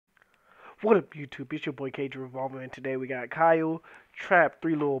What up, YouTube? It's your boy Revolven, and today we got Kyle trapped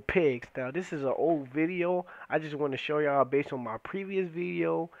 3 little pigs. Now, this is an old video. I just want to show y'all, based on my previous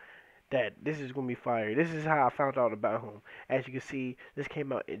video, that this is going to be fire. This is how I found out about him. As you can see, this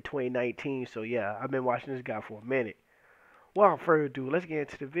came out in 2019, so yeah, I've been watching this guy for a minute. Without further ado, let's get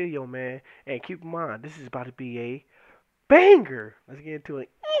into the video, man. And keep in mind, this is about to be a banger. Let's get into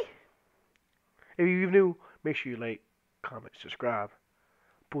it. If you're new, make sure you like, comment, subscribe.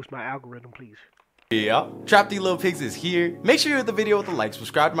 Boost my algorithm, please. Yeah, Trap These Little Pigs is here. Make sure you hit the video with a like,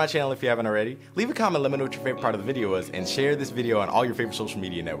 subscribe to my channel if you haven't already, leave a comment, let me know what your favorite part of the video was, and share this video on all your favorite social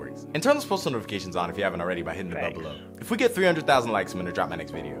media networks. And turn those post notifications on if you haven't already by hitting the bell below. If we get 300,000 likes, I'm gonna drop my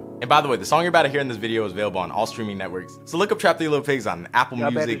next video. And by the way, the song you're about to hear in this video is available on all streaming networks. So look up Trap These Little Pigs on Apple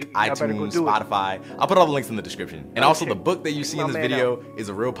Music, iTunes, Spotify. I'll put all the links in the description. And also the book that you see in this video is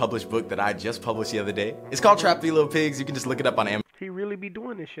a real published book that I just published the other day. It's called Trap These Little Pigs. You can just look it up on Amazon. He really be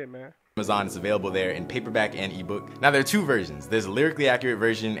doing this shit, man. Amazon. It's available there in paperback and ebook. Now, there are 2 versions. There's a lyrically accurate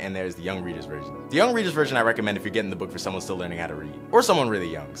version and there's the young reader's version. The young reader's version I recommend if you're getting the book for someone still learning how to read, or someone really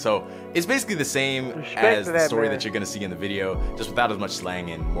young. So it's basically the same as the story that you're gonna see in the video, just without as much slang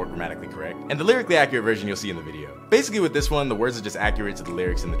and more grammatically correct. And the lyrically accurate version you'll see in the video. Basically with this one, the words are just accurate to the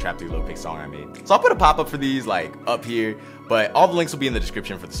lyrics in the Trap These Little Pigs song I made. So I'll put a pop-up for these like up here, but all the links will be in the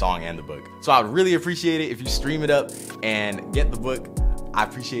description for the song and the book. So I would really appreciate it if you stream it up and get the book. I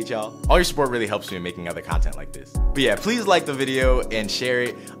appreciate y'all. All your support really helps me in making other content like this. But yeah, please like the video and share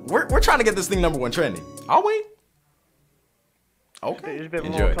it. We're trying to get this thing #1 trending. I'll wait. Okay. It's been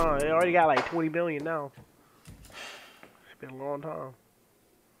a long time. It already got like 20 billion now. It's been a long time. All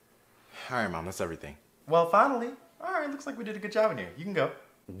right, Mom, that's everything. Well, finally. All right, looks like we did a good job in here. You can go.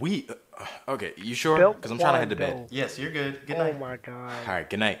 Okay, you sure? Because I'm trying to head to bed. Yes, you're good. Good night. Oh my God. All right,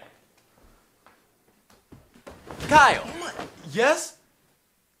 good night. Kyle. Yes?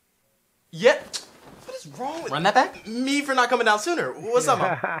 Yeah. What is wrong with... Run that back? Me for not coming down sooner. What's up,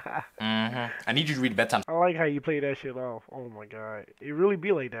 Mom? I need you to read bedtime. I like how you play that shit off. Oh my God. It really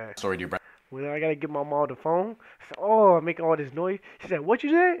be like that. Sorry, dear brother. When I gotta give my mom the phone, I said, oh, I'm making all this noise. She said, what you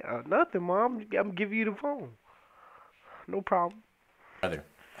say? Nothing, Mom. I'm giving you the phone. No problem. Brother.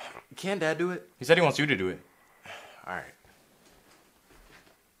 Can Dad do it? He said he wants you to do it. All right.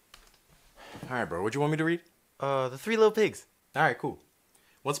 All right, bro. What do you want me to read? The 3 Little Pigs. All right, cool.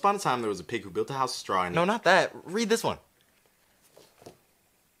 Once upon a time, there was a pig who built a house of straw and... No, not that. Read this one.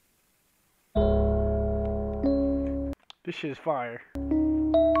 This shit is fire.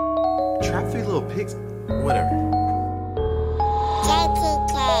 Trap 3 Little Pigs? Whatever.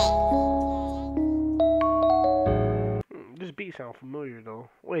 This beat sounds familiar, though.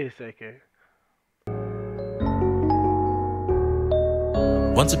 Wait a second.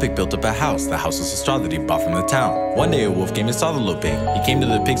 Once a pig built up a house. The house was a straw that he bought from the town. One day a wolf came and saw the little pig. He came to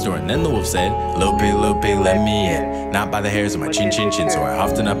the pig's door and then the wolf said, little pig, let me in. Not by the hairs of my chin. So I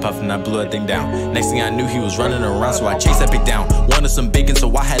huffed and I puffed and I blew that thing down. Next thing I knew, he was running around, so I chased that pig down. Wanted some bacon,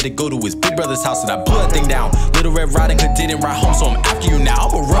 so I had to go to his big brother's house and I blew that thing down. Little Red Riding Hood didn't ride home, so I'm after you now.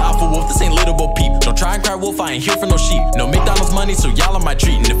 I'm a real alpha wolf, this ain't little Bo Peep. Don't try and cry wolf, I ain't here for no sheep. No McDonald's money, so y'all are my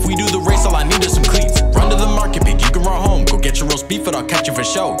treat. And if we do the race, all I need is some cleats. Run to the market, pig, you can run home. Go get your roast beef, but I'll catch you for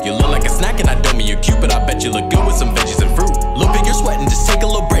show. You look like a snack and I don't mean you're cute, but I bet you look good with some veggies and fruit. Little pig, you're sweating, just take a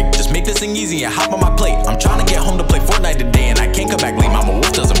little break. Just make this thing easy and hop on my plate. I'm trying to get home to play Fortnite today and I can't come back late, Mama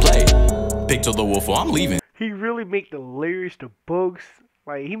Wolf doesn't play. Pig told the wolf, well, I'm leaving. He really make the lyrics, the books,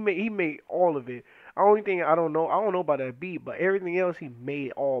 like he made all of it. The only thing I don't know about that beat, but everything else he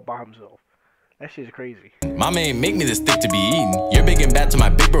made all by himself. That shit's crazy. Mama ain't make me this thick to be eaten. You're big and bad to my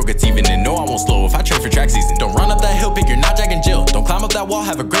big bro gets even. And no, I won't slow if I train for track season. Don't run up that hill, pig, you're not Jack and Jill. Don't climb up that wall,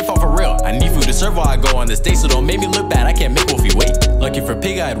 have a great fall for real. I need food to serve while I go on this day, so don't make me look bad, I can't make Wolfie wait. Lucky for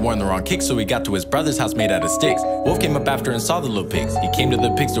Pig, I had worn the wrong kick, so he got to his brother's house made out of sticks. Wolf came up after and saw the little pigs. He came to the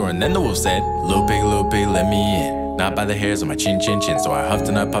pig's door and then the wolf said, little pig, let me in. Not by the hairs of my chin. So I huffed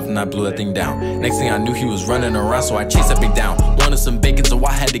and I puffed and I blew that thing down. Next thing I knew, he was running around, so I chased that pig down. Wanted some bacon, so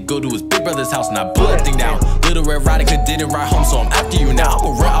I had to go to his big brother's house and I blew that thing down. Little Red Riding Hood didn't ride home, so I'm after you now. I'm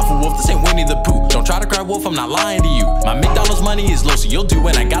a real alpha wolf, this ain't Winnie the Pooh. Don't try to cry wolf, I'm not lying to you. My McDonald's money is low, so you'll do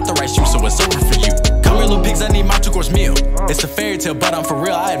when I got the right shoe, so it's over for you. Come here, little pigs, I need my 2-course meal. It's a fairy tale, but I'm for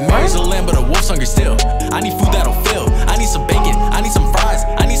real. I had Mary's a lamb, but a wolf's hungry still. I need food that'll fill. I need some bacon, I need some fries.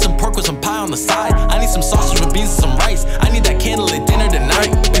 I need some pork with some pie on the side. I need some sausage with beans and some rice. I need that candlelit dinner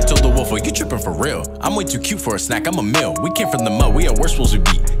tonight. Pig told the wolf, oh, you tripping for real. I'm way too cute for a snack, I'm a meal. We came from the mud, we are worse wolves we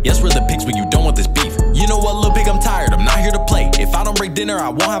beat. Yes, we're the pigs, but you don't want this beef. You know what, little pig, I'm tired, I'm not here to play. If I don't break dinner, I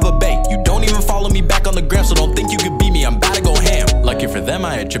won't have a bake. You don't even follow me back on the gram, so don't think you can beat me, I'm about to go ham. Lucky Lucky for them,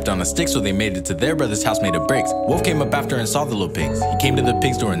 I had tripped on a stick, so they made it to their brother's house made of bricks. Wolf came up after and saw the little pigs. He came to the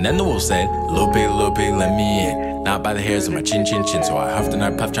pig's door and then the wolf said, little pig, let me in. Not by the hairs of my chin. So I huffed and I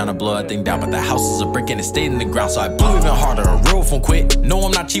puffed trying to blow that thing down, but the house is a brick and it stayed in the ground, so I blew even harder. A real wolf won't quit. No,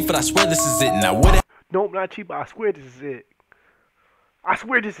 I'm not cheap, but I swear this is it. And I would've. No, I'm not cheap, but I swear this is it. I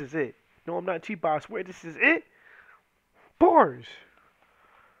swear this is it. No, I'm not cheap, but I swear this is it. Bars.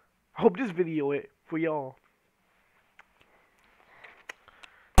 I hope this video it for y'all.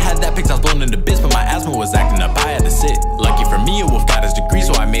 Had that pics, I was blown into bits, but my asthma was acting up, I had to sit. Lucky for me, a wolf got his degree,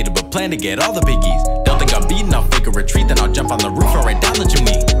 so I made up a plan to get all the piggies. Don't think I'm beaten, I'll fake a retreat, then I'll jump on the roof and right down the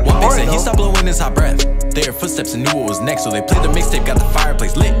chimney. One thing said he stopped blowing his hot breath. They heard footsteps and knew what was next, so they played the mixtape, got the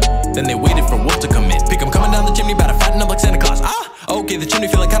fireplace lit. Then they waited for Wolf to come in. Pick him coming down the chimney, about to fatten up like Santa Claus. Ah, okay, the chimney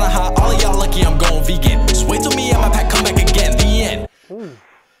feeling kinda hot. All of y'all lucky I'm going vegan. Just wait till me and my pack come back again. The end. Ooh.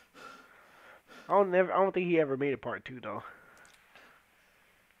 I don't think he ever made a part 2 though.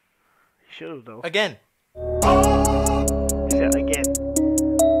 He should have though. Again. He said again.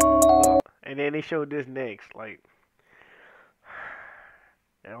 Look, and then they showed this next. Like,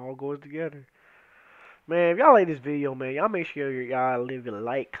 it all goes together. Man, if y'all like this video, man, y'all make sure y'all leave a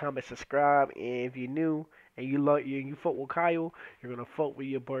like, comment, subscribe, and if you're new and you fuck with Kyle, you're gonna fuck with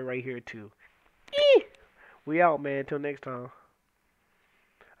your boy right here too. We out, man. Until next time.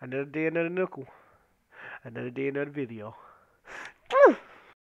 Another day, another nickel. Another day, another video.